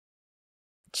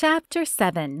Chapter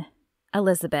 7.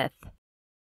 Elizabeth.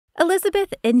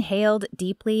 Elizabeth inhaled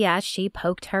deeply as she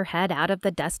poked her head out of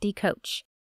the dusty coach.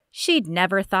 She'd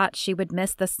never thought she would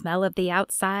miss the smell of the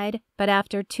outside, but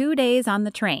after 2 days on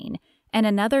the train and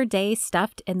another day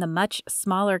stuffed in the much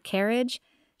smaller carriage,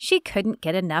 she couldn't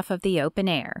get enough of the open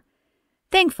air.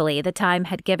 Thankfully, the time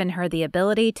had given her the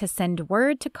ability to send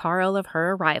word to Carl of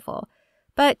her arrival,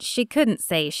 but she couldn't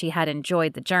say she had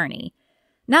enjoyed the journey.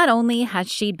 Not only had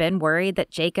she been worried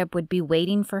that Jacob would be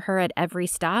waiting for her at every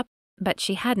stop, but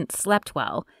she hadn't slept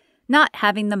well, not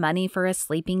having the money for a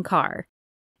sleeping car.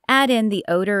 Add in the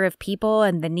odor of people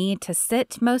and the need to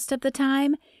sit most of the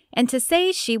time, and to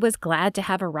say she was glad to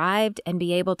have arrived and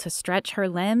be able to stretch her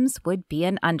limbs would be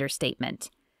an understatement.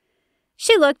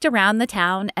 She looked around the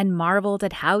town and marveled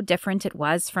at how different it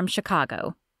was from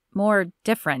Chicago. More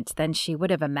different than she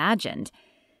would have imagined.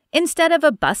 Instead of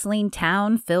a bustling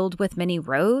town filled with many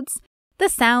roads, the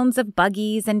sounds of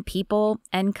buggies and people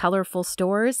and colorful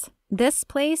stores, this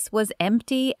place was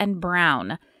empty and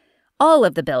brown. All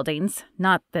of the buildings,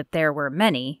 not that there were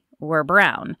many, were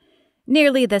brown.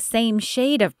 Nearly the same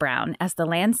shade of brown as the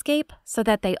landscape, so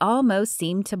that they almost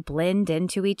seemed to blend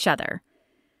into each other.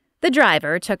 The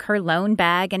driver took her lone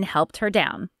bag and helped her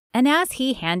down, and as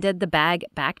he handed the bag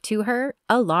back to her,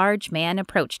 a large man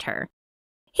approached her.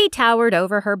 He towered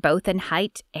over her both in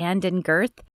height and in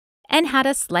girth, and had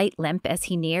a slight limp as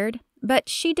he neared, but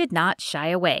she did not shy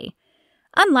away.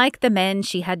 Unlike the men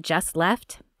she had just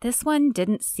left, this one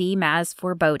didn't seem as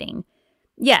foreboding.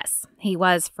 Yes, he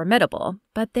was formidable,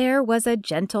 but there was a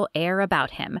gentle air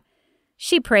about him.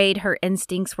 She prayed her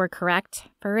instincts were correct,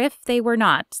 for if they were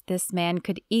not, this man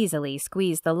could easily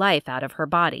squeeze the life out of her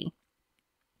body.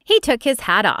 He took his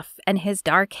hat off, and his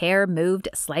dark hair moved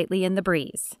slightly in the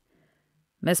breeze.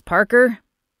 "Miss Parker?"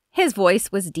 His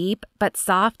voice was deep but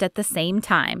soft at the same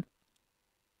time.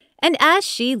 And as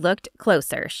she looked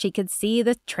closer, she could see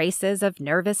the traces of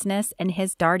nervousness in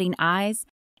his darting eyes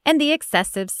and the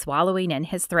excessive swallowing in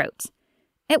his throat.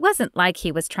 It wasn't like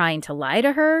he was trying to lie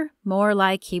to her, more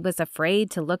like he was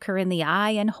afraid to look her in the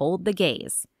eye and hold the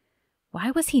gaze. Why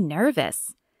was he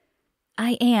nervous?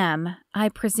 "I am. I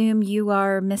presume you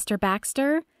are Mr.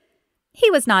 Baxter?" He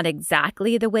was not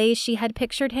exactly the way she had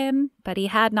pictured him, but he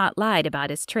had not lied about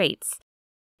his traits.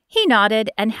 He nodded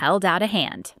and held out a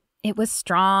hand. It was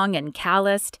strong and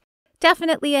calloused,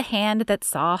 definitely a hand that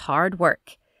saw hard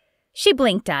work. She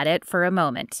blinked at it for a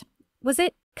moment. Was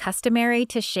it customary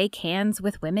to shake hands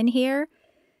with women here?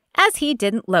 As he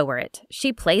didn't lower it,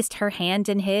 she placed her hand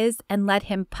in his and let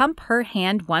him pump her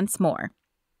hand once more.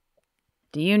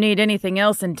 "Do you need anything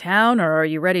else in town, or are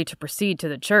you ready to proceed to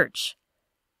the church?"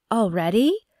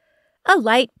 "Already?" A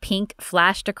light pink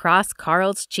flashed across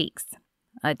Carl's cheeks.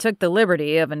 "I took the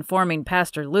liberty of informing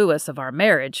Pastor Lewis of our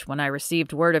marriage when I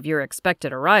received word of your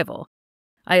expected arrival.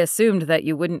 I assumed that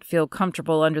you wouldn't feel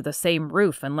comfortable under the same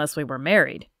roof unless we were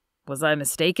married. Was I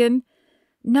mistaken?"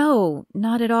 "No,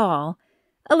 not at all."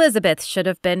 Elizabeth should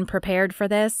have been prepared for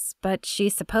this, but she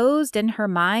supposed in her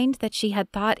mind that she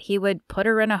had thought he would put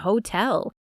her in a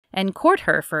hotel and court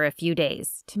her for a few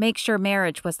days to make sure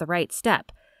marriage was the right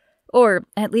step. Or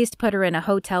at least put her in a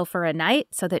hotel for a night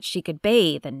so that she could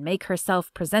bathe and make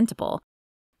herself presentable.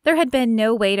 There had been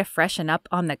no way to freshen up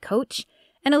on the coach,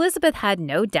 and Elizabeth had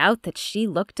no doubt that she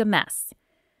looked a mess.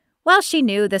 While she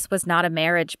knew this was not a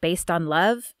marriage based on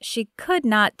love, she could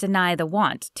not deny the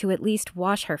want to at least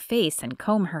wash her face and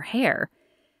comb her hair.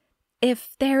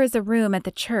 "If there is a room at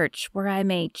the church where I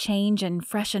may change and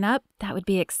freshen up, that would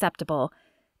be acceptable.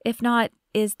 If not,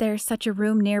 is there such a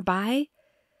room nearby?"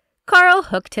 Carl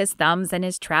hooked his thumbs in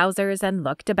his trousers and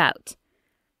looked about.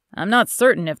 "I'm not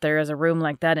certain if there is a room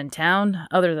like that in town,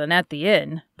 other than at the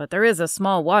inn, but there is a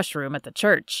small washroom at the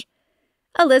church."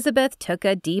 Elizabeth took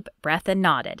a deep breath and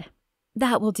nodded.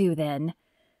 "That will do then."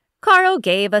 Carl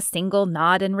gave a single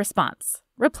nod in response,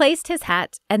 replaced his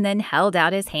hat, and then held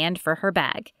out his hand for her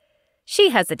bag. She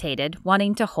hesitated,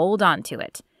 wanting to hold on to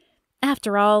it.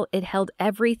 After all, it held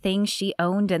everything she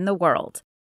owned in the world.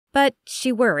 But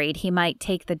she worried he might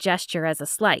take the gesture as a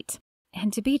slight.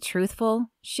 And to be truthful,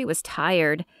 she was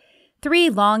tired. 3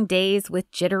 long days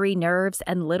with jittery nerves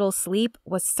and little sleep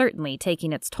was certainly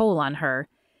taking its toll on her.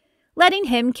 Letting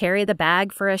him carry the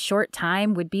bag for a short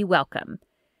time would be welcome.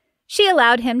 She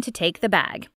allowed him to take the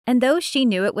bag, and though she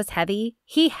knew it was heavy,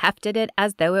 he hefted it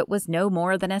as though it was no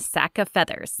more than a sack of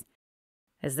feathers.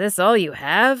 "Is this all you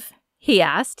have?" he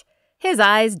asked, his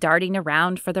eyes darting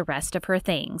around for the rest of her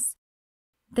things.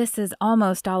 "This is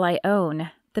almost all I own.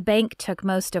 The bank took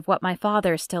most of what my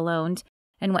father still owned,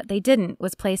 and what they didn't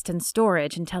was placed in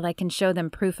storage until I can show them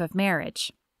proof of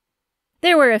marriage."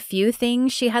 There were a few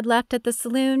things she had left at the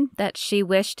saloon that she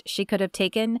wished she could have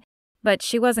taken, but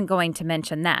she wasn't going to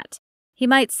mention that. He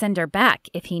might send her back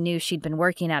if he knew she'd been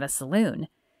working at a saloon.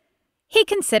 He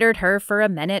considered her for a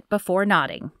minute before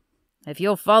nodding. "If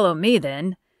you'll follow me,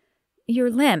 then." "Your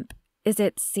limp, is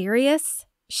it serious?"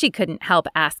 She couldn't help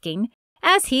asking,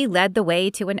 as he led the way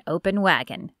to an open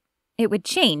wagon. It would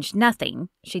change nothing.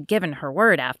 She'd given her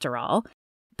word, after all.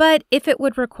 But if it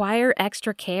would require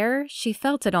extra care, she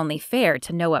felt it only fair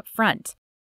to know up front.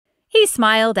 He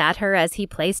smiled at her as he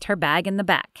placed her bag in the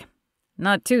back.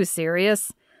 "Not too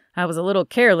serious. I was a little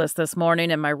careless this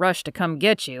morning in my rush to come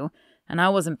get you, and I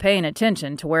wasn't paying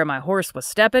attention to where my horse was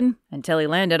stepping until he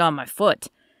landed on my foot.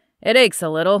 It aches a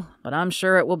little, but I'm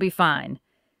sure it will be fine."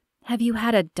 "Have you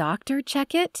had a doctor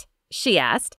check it?" she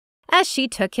asked, as she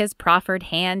took his proffered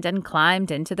hand and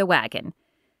climbed into the wagon.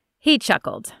 He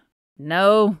chuckled.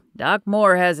 "No, Doc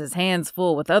Moore has his hands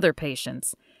full with other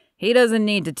patients. He doesn't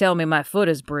need to tell me my foot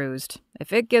is bruised.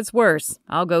 If it gets worse,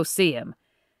 I'll go see him."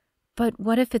 "But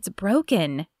what if it's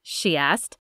broken?" she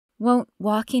asked. "Won't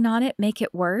walking on it make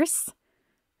it worse?"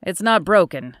 "It's not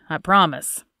broken, I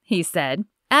promise," he said,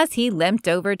 as he limped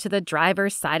over to the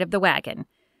driver's side of the wagon.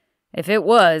 "If it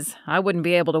was, I wouldn't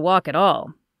be able to walk at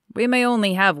all. We may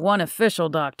only have one official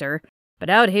doctor, but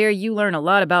out here you learn a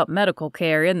lot about medical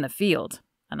care in the field,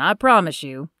 and I promise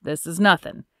you, this is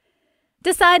nothing."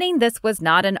 Deciding this was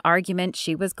not an argument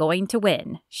she was going to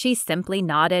win, she simply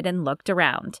nodded and looked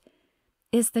around.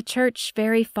 "Is the church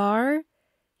very far?"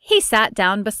 He sat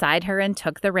down beside her and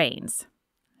took the reins.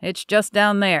 "It's just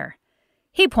down there."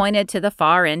 He pointed to the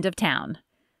far end of town.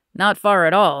 "Not far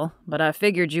at all, but I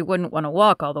figured you wouldn't want to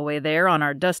walk all the way there on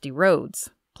our dusty roads.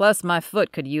 Plus, my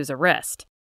foot could use a rest."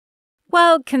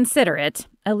 Well, considerate,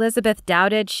 Elizabeth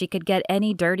doubted she could get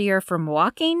any dirtier from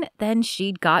walking than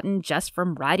she'd gotten just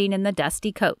from riding in the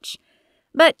dusty coach.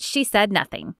 But she said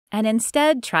nothing, and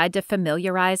instead tried to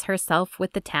familiarize herself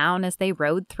with the town as they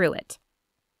rode through it.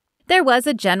 There was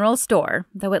a general store,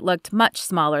 though it looked much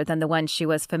smaller than the one she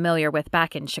was familiar with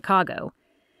back in Chicago.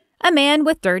 A man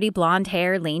with dirty blonde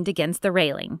hair leaned against the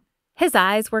railing. His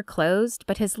eyes were closed,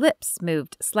 but his lips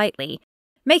moved slightly,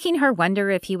 making her wonder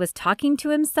if he was talking to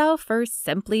himself or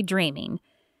simply dreaming.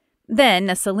 Then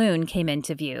a saloon came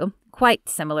into view, quite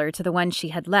similar to the one she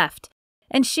had left,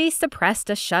 and she suppressed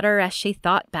a shudder as she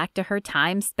thought back to her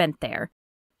time spent there.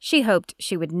 She hoped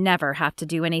she would never have to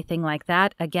do anything like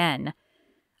that again.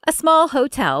 A small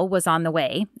hotel was on the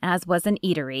way, as was an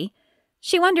eatery.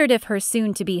 She wondered if her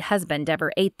soon-to-be husband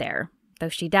ever ate there, though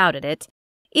she doubted it.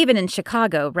 Even in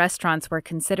Chicago, restaurants were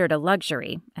considered a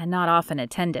luxury and not often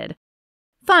attended.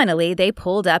 Finally, they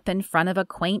pulled up in front of a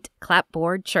quaint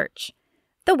clapboard church.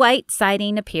 The white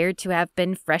siding appeared to have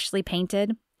been freshly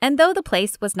painted, and though the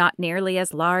place was not nearly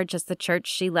as large as the church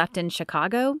she left in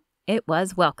Chicago, it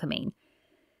was welcoming.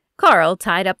 Carl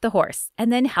tied up the horse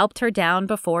and then helped her down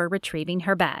before retrieving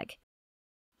her bag.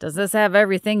 "Does this have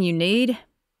everything you need?"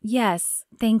 "Yes,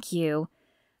 thank you."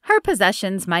 Her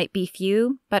possessions might be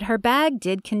few, but her bag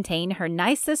did contain her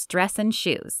nicest dress and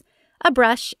shoes, a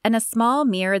brush, and a small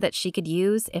mirror that she could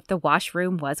use if the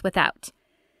washroom was without.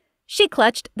 She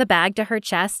clutched the bag to her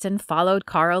chest and followed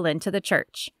Carl into the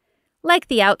church. Like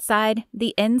the outside,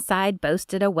 the inside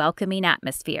boasted a welcoming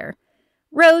atmosphere.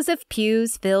 Rows of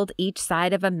pews filled each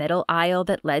side of a middle aisle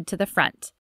that led to the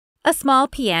front. A small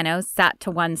piano sat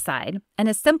to one side, and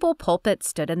a simple pulpit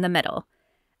stood in the middle.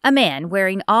 A man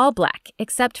wearing all black,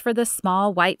 except for the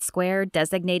small white square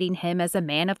designating him as a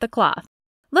man of the cloth,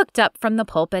 looked up from the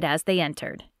pulpit as they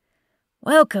entered.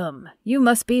 "Welcome. You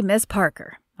must be Miss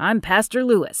Parker. I'm Pastor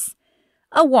Lewis."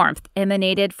 A warmth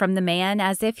emanated from the man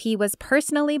as if he was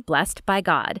personally blessed by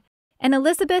God, and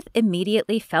Elizabeth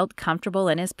immediately felt comfortable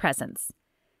in his presence.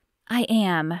 "I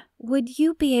am. Would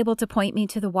you be able to point me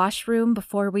to the washroom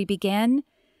before we begin?"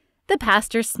 The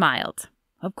pastor smiled.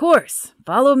 "Of course.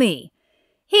 Follow me."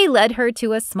 He led her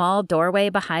to a small doorway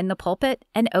behind the pulpit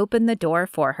and opened the door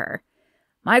for her.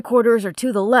 "My quarters are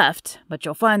to the left, but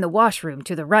you'll find the washroom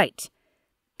to the right."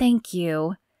 "Thank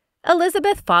you."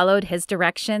 Elizabeth followed his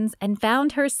directions and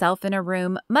found herself in a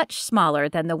room much smaller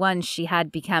than the one she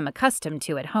had become accustomed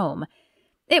to at home.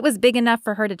 It was big enough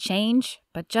for her to change,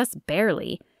 but just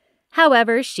barely.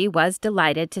 However, she was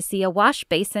delighted to see a wash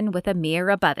basin with a mirror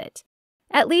above it.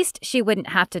 At least she wouldn't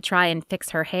have to try and fix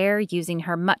her hair using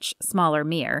her much smaller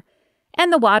mirror,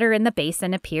 and the water in the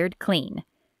basin appeared clean.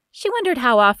 She wondered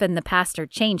how often the pastor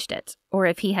changed it, or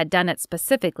if he had done it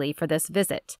specifically for this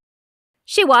visit.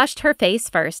 She washed her face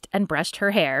first and brushed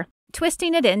her hair,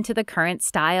 twisting it into the current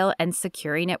style and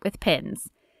securing it with pins.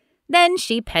 Then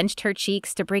she pinched her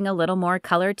cheeks to bring a little more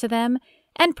color to them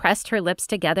and pressed her lips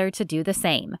together to do the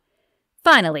same.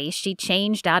 Finally, she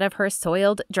changed out of her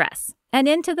soiled dress and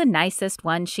into the nicest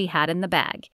one she had in the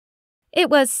bag. It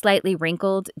was slightly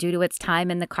wrinkled due to its time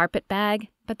in the carpet bag,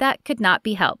 but that could not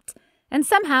be helped, and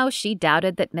somehow she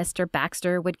doubted that Mr.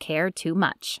 Baxter would care too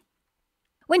much.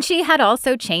 When she had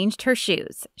also changed her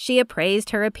shoes, she appraised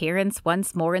her appearance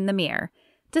once more in the mirror,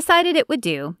 decided it would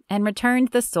do, and returned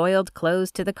the soiled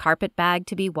clothes to the carpet bag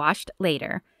to be washed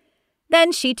later.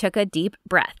 Then she took a deep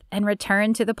breath and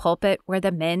returned to the pulpit where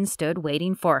the men stood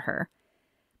waiting for her.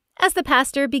 As the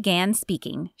pastor began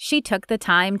speaking, she took the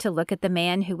time to look at the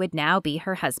man who would now be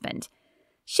her husband.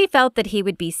 She felt that he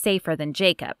would be safer than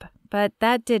Jacob, but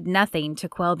that did nothing to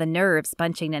quell the nerves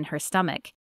bunching in her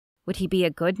stomach. Would he be a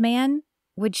good man?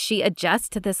 Would she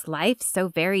adjust to this life so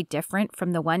very different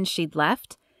from the one she'd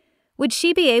left? Would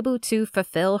she be able to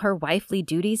fulfill her wifely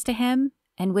duties to him,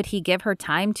 and would he give her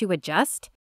time to adjust?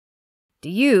 Do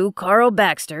you, Carl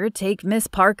Baxter, take Miss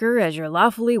Parker as your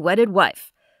lawfully wedded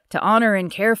wife, to honor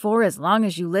and care for as long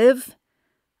as you live?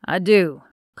 I do,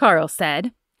 Carl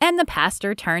said, and the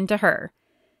pastor turned to her.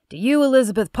 Do you,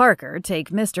 Elizabeth Parker, take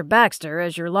Mr. Baxter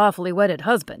as your lawfully wedded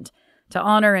husband, to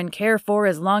honor and care for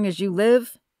as long as you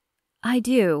live? I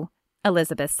do,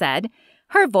 Elizabeth said,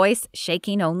 her voice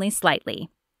shaking only slightly.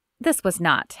 This was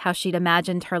not how she'd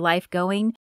imagined her life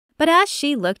going, but as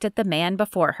she looked at the man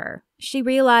before her, she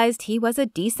realized he was a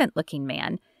decent-looking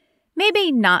man.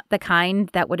 Maybe not the kind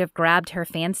that would have grabbed her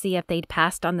fancy if they'd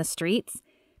passed on the streets.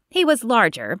 He was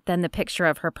larger than the picture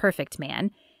of her perfect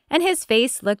man, and his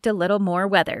face looked a little more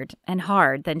weathered and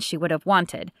hard than she would have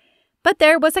wanted. But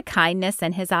there was a kindness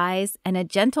in his eyes and a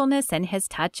gentleness in his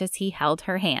touch as he held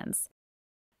her hands.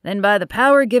 Then by the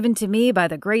power given to me by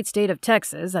the great state of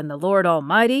Texas and the Lord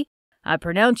Almighty, I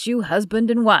pronounce you husband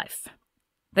and wife.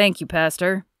 Thank you,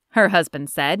 Pastor, her husband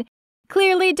said,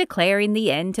 clearly declaring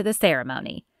the end to the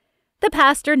ceremony. The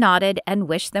pastor nodded and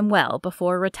wished them well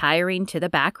before retiring to the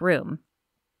back room.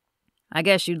 I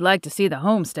guess you'd like to see the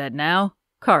homestead now,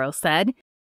 Carl said.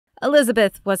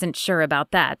 Elizabeth wasn't sure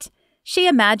about that. She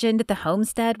imagined the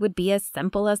homestead would be as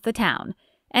simple as the town,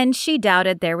 and she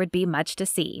doubted there would be much to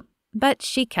see, but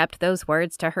she kept those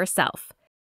words to herself.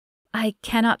 I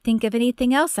cannot think of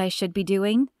anything else I should be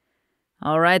doing.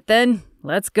 All right then,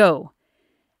 let's go.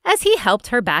 As he helped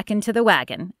her back into the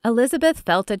wagon, Elizabeth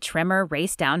felt a tremor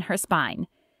race down her spine.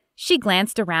 She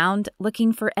glanced around,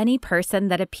 looking for any person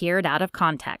that appeared out of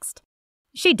context.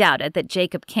 She doubted that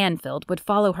Jacob Canfield would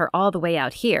follow her all the way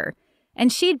out here,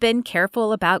 and she'd been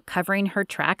careful about covering her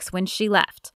tracks when she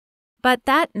left. But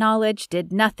that knowledge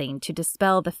did nothing to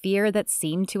dispel the fear that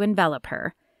seemed to envelop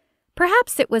her.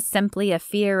 Perhaps it was simply a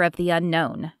fear of the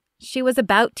unknown. She was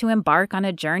about to embark on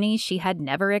a journey she had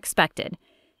never expected,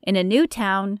 in a new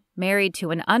town, married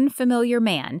to an unfamiliar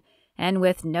man, and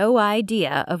with no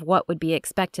idea of what would be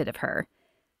expected of her.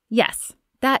 Yes,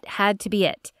 that had to be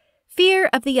it. Fear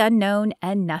of the unknown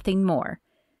and nothing more.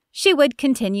 She would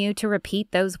continue to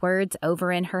repeat those words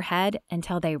over in her head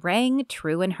until they rang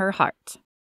true in her heart.